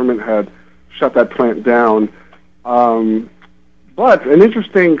 so the government had shut that plant down. But an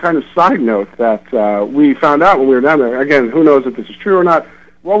interesting kind of side note that we found out when we were down there, again, who knows if this is true or not,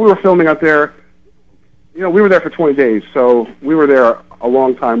 while we were filming out there, we were there for 20 days, so we were there a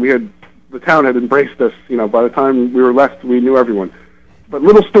long time. The town had embraced us, by the time we were left, we knew everyone. But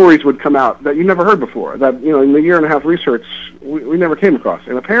little stories would come out that you never heard before, that, in the year and a half research, we never came across.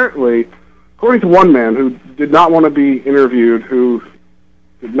 And apparently, according to one man who did not want to be interviewed, who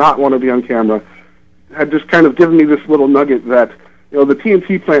did not want to be on camera, had just kind of given me this little nugget that, the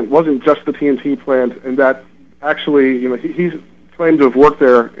TNT plant wasn't just the TNT plant, and that actually, he's claimed to have worked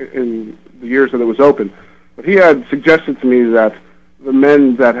there in the years that it was open. But he had suggested to me that the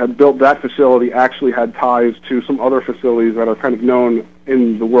men that had built that facility actually had ties to some other facilities that are kind of known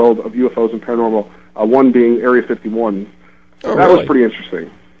in the world of UFOs and paranormal, one being Area 51. Oh, that really? was pretty interesting.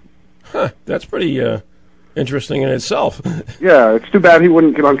 Huh, that's pretty interesting in itself. Yeah, it's too bad he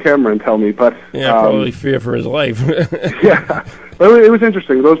wouldn't get on camera and tell me, but... Yeah, probably fear for his life. Yeah, but it was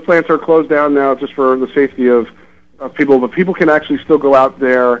interesting. Those plants are closed down now just for the safety of people, but people can actually still go out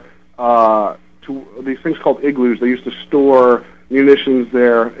there to these things called igloos. They used to store munitions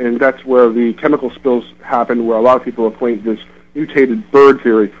there, and that's where the chemical spills happen, where a lot of people acquaint this mutated bird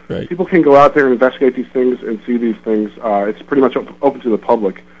theory. Right. People can go out there and investigate these things and see these things. It's pretty much open to the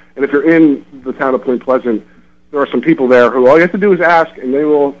public. And if you're in the town of Point Pleasant, there are some people there who all you have to do is ask, and they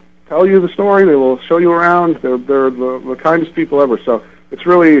will tell you the story. They will show you around. They're the kindest people ever. So it's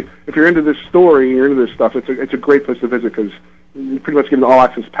really, if you're into this story and you're into this stuff, it's a great place to visit because you pretty much get an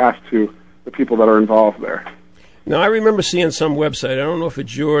all-access pass to the people that are involved there. Now, I remember seeing some website, I don't know if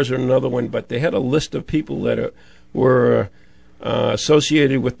it's yours or another one, but they had a list of people that were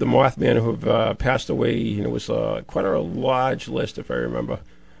associated with the Mothman who have passed away, and it was quite a large list, if I remember.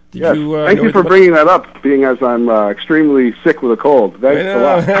 Yes. Thank you for bringing that up, being as I'm extremely sick with a cold. Thanks a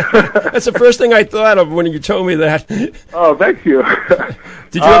lot. That's the first thing I thought of when you told me that. Oh, thank you.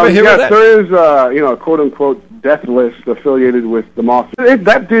 Did you ever hear of that? There is a quote-unquote death list affiliated with the Mothman.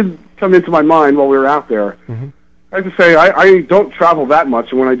 That did come into my mind while we were out there. Mm-hmm. I have to say, I don't travel that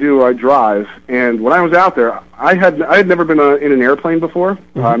much, and when I do, I drive. And when I was out there, I had never been in an airplane before.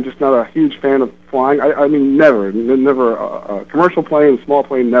 Mm-hmm. I'm just not a huge fan of flying. I mean, never a commercial plane, small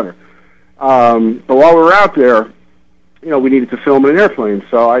plane, never. But while we were out there, we needed to film in an airplane,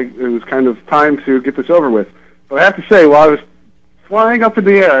 so it was kind of time to get this over with. But I have to say, while I was flying up in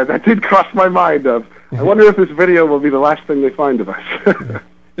the air, that did cross my mind of, I wonder if this video will be the last thing they find of us.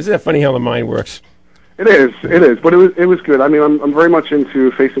 Isn't that funny how the mind works? It is, but it was good. I mean, I'm very much into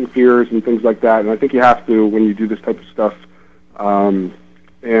facing fears and things like that, and I think you have to when you do this type of stuff. So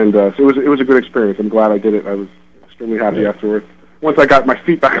it was a good experience. I'm glad I did it. I was extremely happy afterwards. Once I got my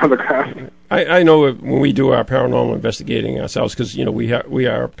feet back on the ground. I know when we do our paranormal investigating ourselves, because we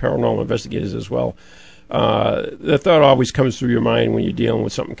are paranormal investigators as well. The thought always comes through your mind when you're dealing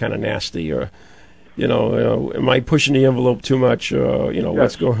with something kind of nasty, or am I pushing the envelope too much? Yes.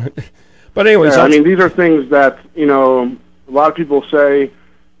 What's going? But anyways, I mean, these are things that, a lot of people say,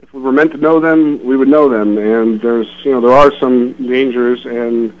 if we were meant to know them, we would know them. And there are some dangers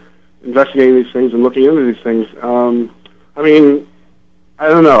in investigating these things and looking into these things. I mean, I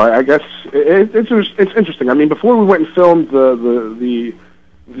don't know. I guess it's interesting. I mean, before we went and filmed the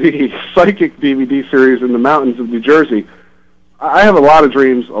psychic DVD series in the mountains of New Jersey, I have a lot of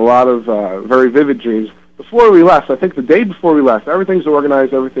dreams, a lot of very vivid dreams. Before we left, I think the day before we left, everything's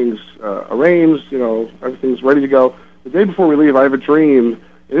organized, everything's arranged, everything's ready to go. The day before we leave, I have a dream.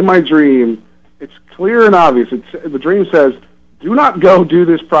 In my dream, it's clear and obvious. The dream says, do not go do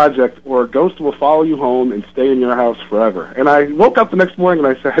this project or a ghost will follow you home and stay in your house forever. And I woke up the next morning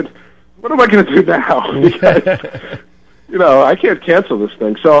and I said, what am I going to do now? Because, I can't cancel this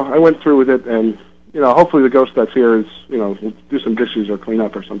thing. So I went through with it, and hopefully the ghost that's here is, will do some dishes or clean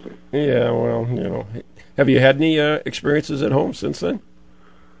up or something. Yeah, well, Have you had any experiences at home since then?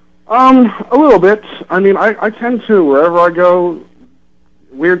 A little bit. I mean, I tend to, wherever I go,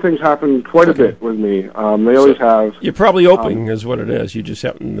 weird things happen quite a bit with me. They always have. You're probably open is what it is. You just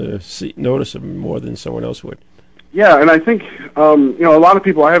happen to notice them more than someone else would. Yeah, and I think, a lot of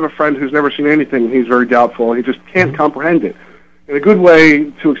people, I have a friend who's never seen anything, and he's very doubtful, and he just can't comprehend it. And a good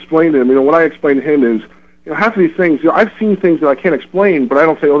way to explain to him, what I explain to him is, half of these things, I've seen things that I can't explain, but I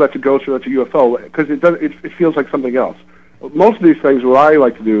don't say, oh, that's a ghost or that's a UFO, because it feels like something else. Most of these things, what I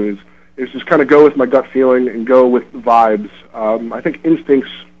like to do is just kind of go with my gut feeling and go with vibes. I think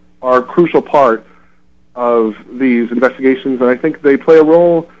instincts are a crucial part of these investigations, and I think they play a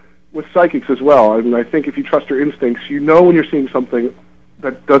role with psychics as well. I mean, I think if you trust your instincts, you know when you're seeing something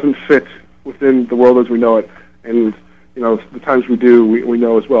that doesn't fit within the world as we know it, and the times we do, we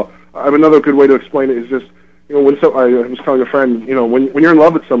know as well. Another good way to explain it is just, when I was telling a friend, when you're in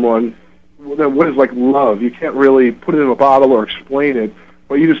love with someone, what is like love? You can't really put it in a bottle or explain it,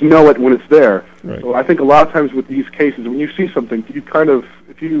 but you just know it when it's there. Right. So I think a lot of times with these cases, when you see something, you kind of,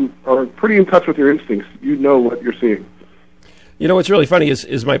 if you are pretty in touch with your instincts, you know what you're seeing. What's really funny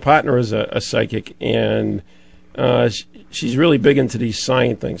is my partner is a psychic, and she's really big into these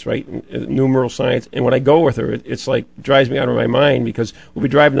sign things, right? Numeral science. And when I go with her, it's like drives me out of my mind, because we'll be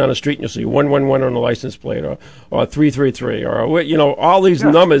driving down the street and you'll see 111 on the license plate, or 333, or all these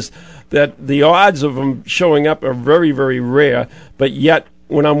numbers that the odds of them showing up are very, very rare. But yet,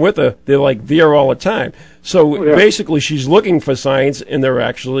 when I'm with her, they're like there all the time. So basically, she's looking for signs, and they're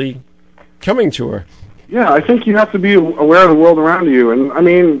actually coming to her. Yeah, I think you have to be aware of the world around you. And I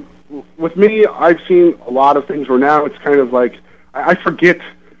mean, with me, I've seen a lot of things where now it's kind of like I forget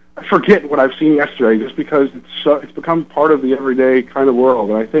what I've seen yesterday, just because it's become part of the everyday kind of world.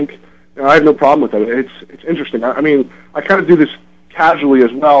 And I think I have no problem with that. It's interesting. I mean, I kind of do this casually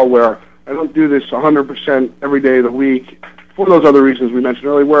as well, where I don't do this 100% every day of the week for those other reasons we mentioned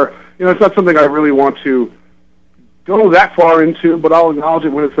earlier. Where it's not something I really want to go that far into, but I'll acknowledge it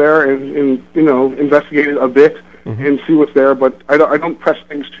when it's there and investigate it a bit. Mm-hmm. And see what's there, but I don't press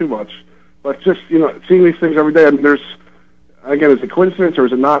things too much. But just seeing these things every day. I mean, is it a coincidence or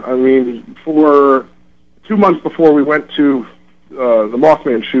is it not? I mean, for 2 months before we went to the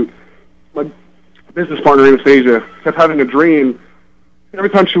Mothman shoot, my business partner Anastasia kept having a dream.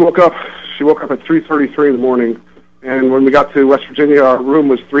 Every time she woke up at 3:33 in the morning. And when we got to West Virginia, our room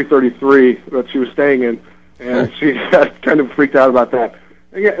was 333 that she was staying in, and she got kind of freaked out about that.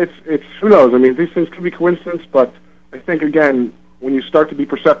 Yeah, it's who knows? I mean, these things could be coincidence, but I think, again, when you start to be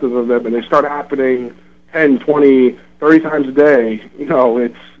perceptive of them and they start happening 10, 20, 30 times a day,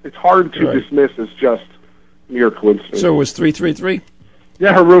 it's hard to dismiss as just mere coincidence. So it was 333?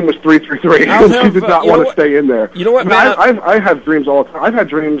 Yeah, her room was 333. She did not want to stay in there. You know what, man? I have dreams all the time. I've had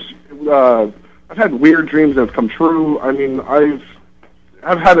dreams. I've had weird dreams that have come true. I mean, I've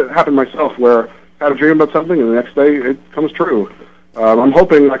had it happen myself, where I had a dream about something and the next day it comes true. I'm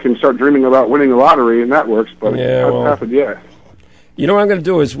hoping I can start dreaming about winning the lottery, and that works, but it hasn't happened yet. You know what I'm going to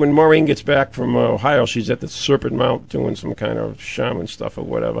do is, when Maureen gets back from Ohio, she's at the Serpent Mount doing some kind of shaman stuff or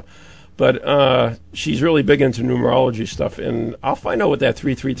whatever. But she's really big into numerology stuff, and I'll find out what that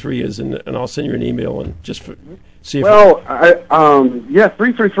 333 is, and I'll send you an email and just see if. Well,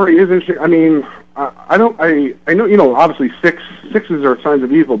 333 is interesting. I mean, I know, obviously sixes are signs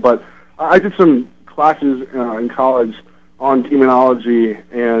of evil, but I did some classes in college on demonology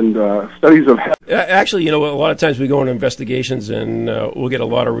and studies of hell. Actually, a lot of times we go on investigations and we'll get a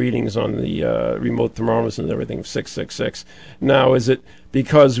lot of readings on the remote thermometers and everything, 666. Now, is it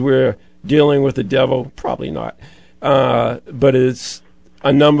because we're dealing with the devil? Probably not. But it's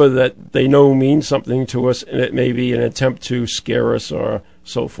a number that they know means something to us, and it may be an attempt to scare us or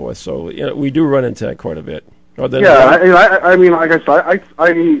so forth. So, we do run into that quite a bit. I mean, like I said, I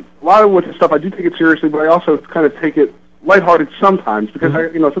a lot of the stuff I do take it seriously, but I also kind of take it lighthearted sometimes, because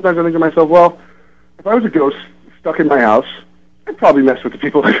sometimes I think to myself, well, if I was a ghost stuck in my house, I'd probably mess with the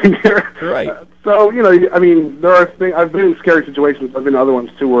people living there. Right. So I mean, there are things. I've been in scary situations. I've been in other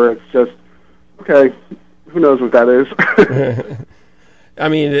ones too, where it's just okay. Who knows what that is? I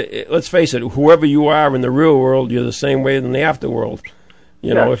mean, let's face it. Whoever you are in the real world, you're the same way in the afterworld.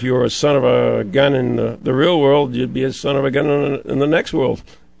 You know, if you were a son of a gun in the real world, you'd be a son of a gun in the next world.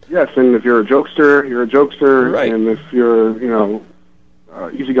 Yes, and if you're a jokester, you're a jokester. Right. And if you're,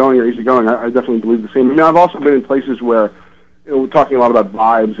 easygoing, you're easygoing. I definitely believe the same. I mean, I've also been in places where, we're talking a lot about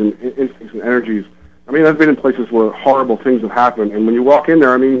vibes and instincts and energies. I mean, I've been in places where horrible things have happened, and when you walk in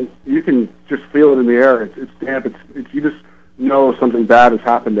there, I mean, you can just feel it in the air. It's damp. You just know something bad has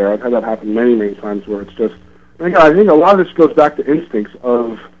happened there. I've had that happen many, many times, where it's just. I think a lot of this goes back to instincts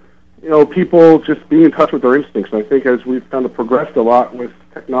of, people just being in touch with their instincts. And I think as we've kind of progressed a lot with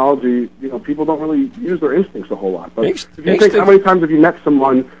technology, people don't really use their instincts a whole lot. But if you think, how many times have you met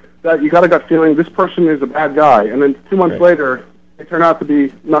someone that you got a gut feeling this person is a bad guy, and then 2 months later they turn out to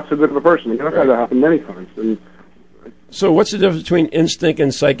be not so good of a person? I've had that happen many times. And so what's the difference between instinct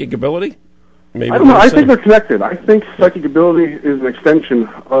and psychic ability? Maybe I don't know. I think they're connected. I think psychic ability is an extension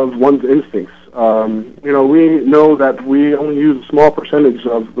of one's instincts. We know that we only use a small percentage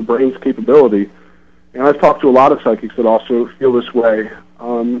of the brain's capability, and I've talked to a lot of psychics that also feel this way.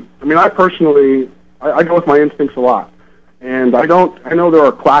 I personally, I go with my instincts a lot, and I know there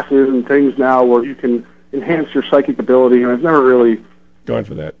are classes and things now where you can enhance your psychic ability, and I've never really gone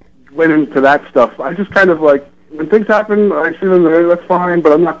for that. went into that stuff. I just kind of like, when things happen, I see them there, that's fine,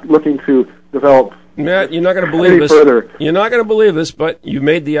 but I'm not looking to develop Matt, you're not going to believe this. Further. You're not going to believe this, but you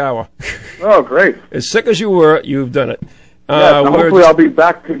made the hour. Oh, great! As sick as you were, you've done it. Hopefully I'll be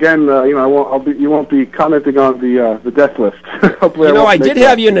back again. You won't be commenting on the death list. Hopefully, I did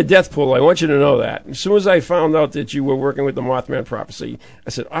have you in the death pool. I want you to know that. As soon as I found out that you were working with the Mothman Prophecy, I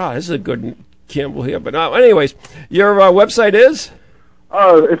said, this is a good Campbell here. But anyways, your website is?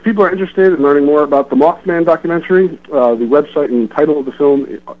 If people are interested in learning more about the Mothman documentary, the website and title of the film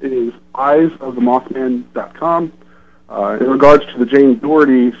is eyesofthemothman.com. In regards to the Jane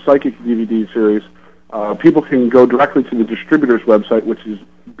Doherty Psychic DVD series, people can go directly to the distributor's website, which is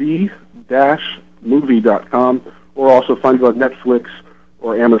b-movie.com, or also find it on Netflix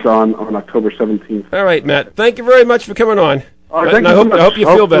or Amazon on October 17th. All right, Matt. Thank you very much for coming on. Thank you so much. I hope you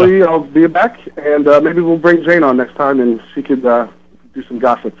feel better. Hopefully I'll be back, and maybe we'll bring Jane on next time, and she could do some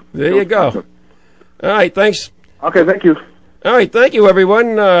gossip. There you go. Gossip. All right, thanks. Okay, thank you. All right, thank you,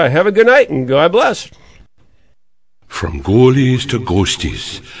 everyone. Have a good night, and God bless. From ghoulies to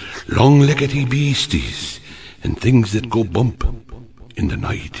ghosties, long-leggedy beasties, and things that go bump in the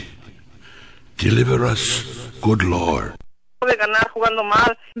night. Deliver us, good Lord. De ganar jugando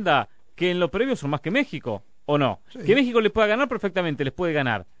mal. Que en lo previo son más que México, ¿o no? Sí. Que México le pueda ganar perfectamente, les puede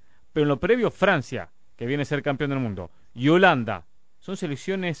ganar. Pero en lo previo, Francia, que viene a ser campeón del mundo, y Holanda, son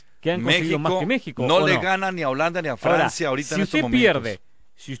selecciones que han conseguido más que México. No le gana ni a Holanda ni a Francia. Ahora, ahorita en estos momentos.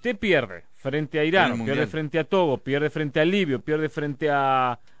 Si usted pierde frente a Irán, pierde frente a Togo, pierde frente a Libia, pierde frente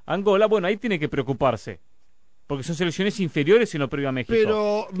a Angola, bueno, ahí tiene que preocuparse. Porque son selecciones inferiores en lo previo a México.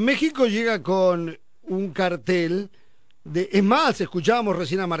 Pero México llega con un cartel es más, escuchábamos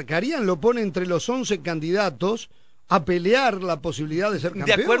recién a Marcarian, lo pone entre los 11 candidatos a pelear la posibilidad de ser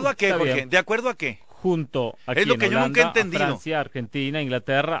campeón. ¿De acuerdo a qué, Jorge? ¿De acuerdo a qué? Junto a es lo que Holanda, yo nunca he entendido. A Francia, Argentina,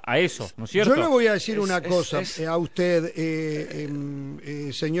 Inglaterra, a eso, ¿no es cierto? Yo le voy a decir una cosa a usted,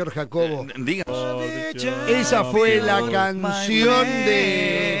 señor Jacobo. Esa fue la canción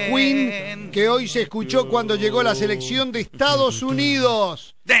de Queen que hoy se escuchó cuando llegó la selección de Estados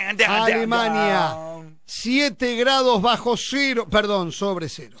Unidos a Alemania. 7 grados bajo cero, perdón, sobre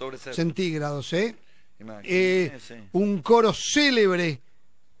cero centígrados, un coro célebre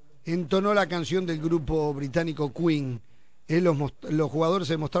entonó la canción del grupo británico Queen. Los jugadores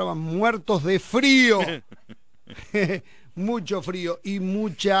se mostraban muertos de frío. Mucho frío y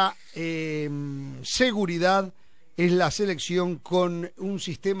mucha seguridad. Es la selección con un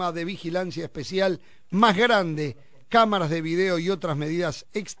sistema de vigilancia especial más grande, cámaras de video y otras medidas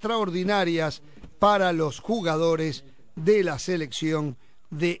extraordinarias para los jugadores de la selección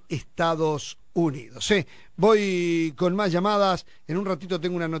de Estados Unidos. Voy con más llamadas. En un ratito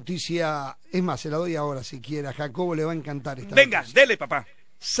tengo una noticia. Es más, se la doy ahora si quiere. A Jacobo le va a encantar esta Venga, noticia. dele, papá.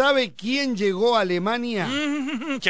 ¿Sabe quién llegó a Alemania?